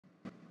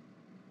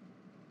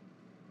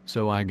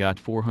so I got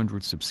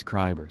 400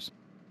 subscribers.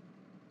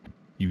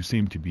 You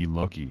seem to be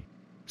lucky.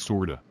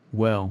 Sorta.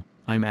 Well,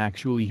 I'm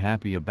actually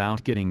happy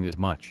about getting this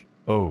much.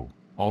 Oh,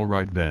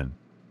 alright then.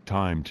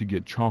 Time to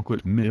get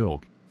chocolate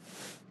milk.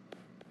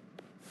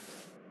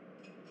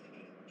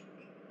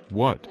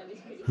 What?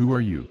 Who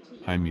are you?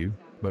 I'm you,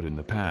 but in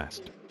the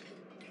past.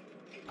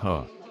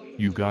 Huh.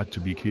 You got to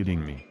be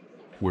kidding me.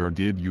 Where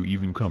did you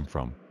even come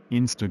from?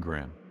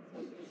 Instagram.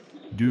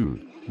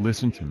 Dude,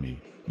 listen to me.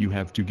 You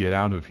have to get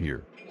out of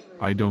here.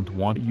 I don't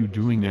want you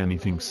doing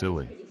anything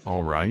silly,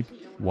 alright?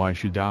 Why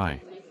should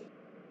I?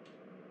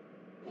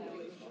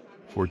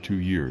 For 2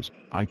 years,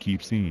 I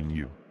keep seeing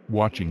you,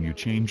 watching you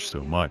change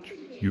so much.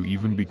 You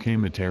even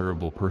became a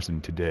terrible person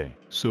today.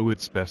 So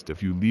it's best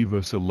if you leave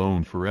us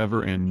alone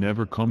forever and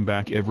never come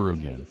back ever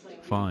again.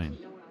 Fine.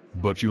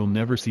 But you'll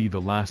never see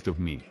the last of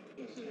me.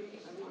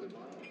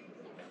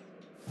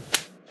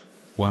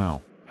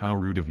 Wow, how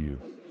rude of you.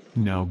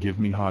 Now give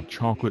me hot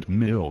chocolate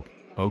milk,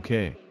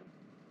 okay?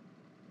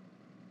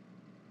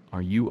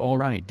 Are you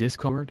alright,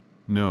 Discord?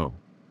 No.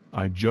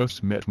 I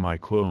just met my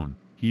clone.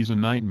 He's a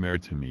nightmare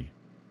to me.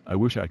 I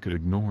wish I could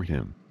ignore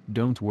him.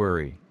 Don't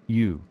worry,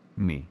 you,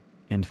 me,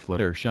 and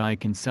Fluttershy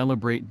can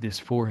celebrate this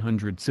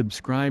 400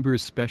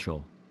 subscribers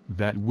special.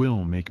 That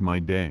will make my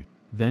day.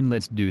 Then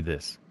let's do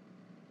this.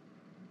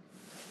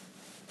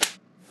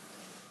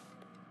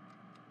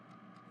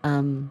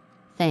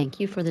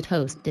 Thank you for the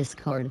toast,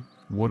 Discord.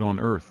 What on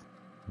earth?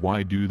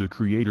 Why do the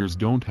creators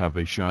don't have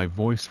a shy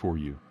voice for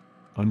you?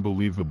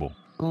 Unbelievable.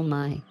 Oh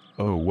my.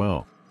 Oh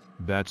well.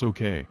 That's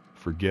okay,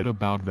 forget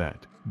about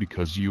that,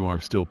 because you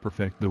are still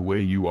perfect the way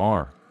you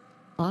are.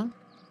 Aw,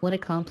 what a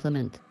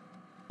compliment.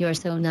 You're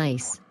so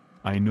nice.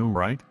 I know,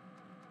 right?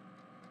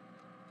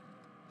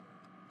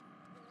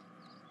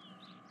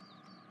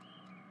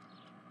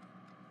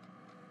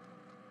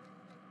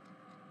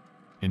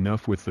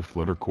 Enough with the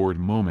Fluttercord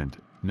moment,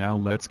 now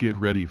let's get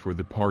ready for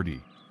the party.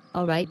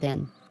 Alright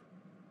then.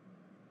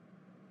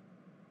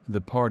 The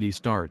party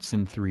starts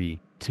in 3,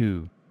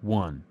 2,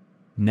 1.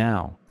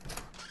 Now.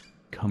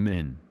 Come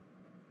in.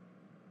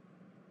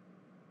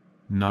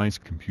 Nice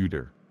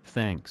computer.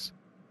 Thanks.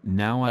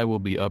 Now I will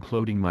be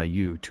uploading my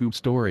YouTube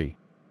story.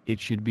 It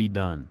should be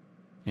done.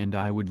 And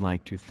I would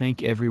like to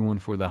thank everyone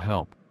for the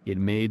help, it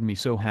made me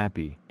so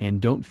happy.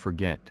 And don't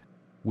forget,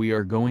 we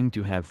are going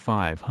to have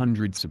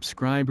 500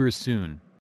 subscribers soon.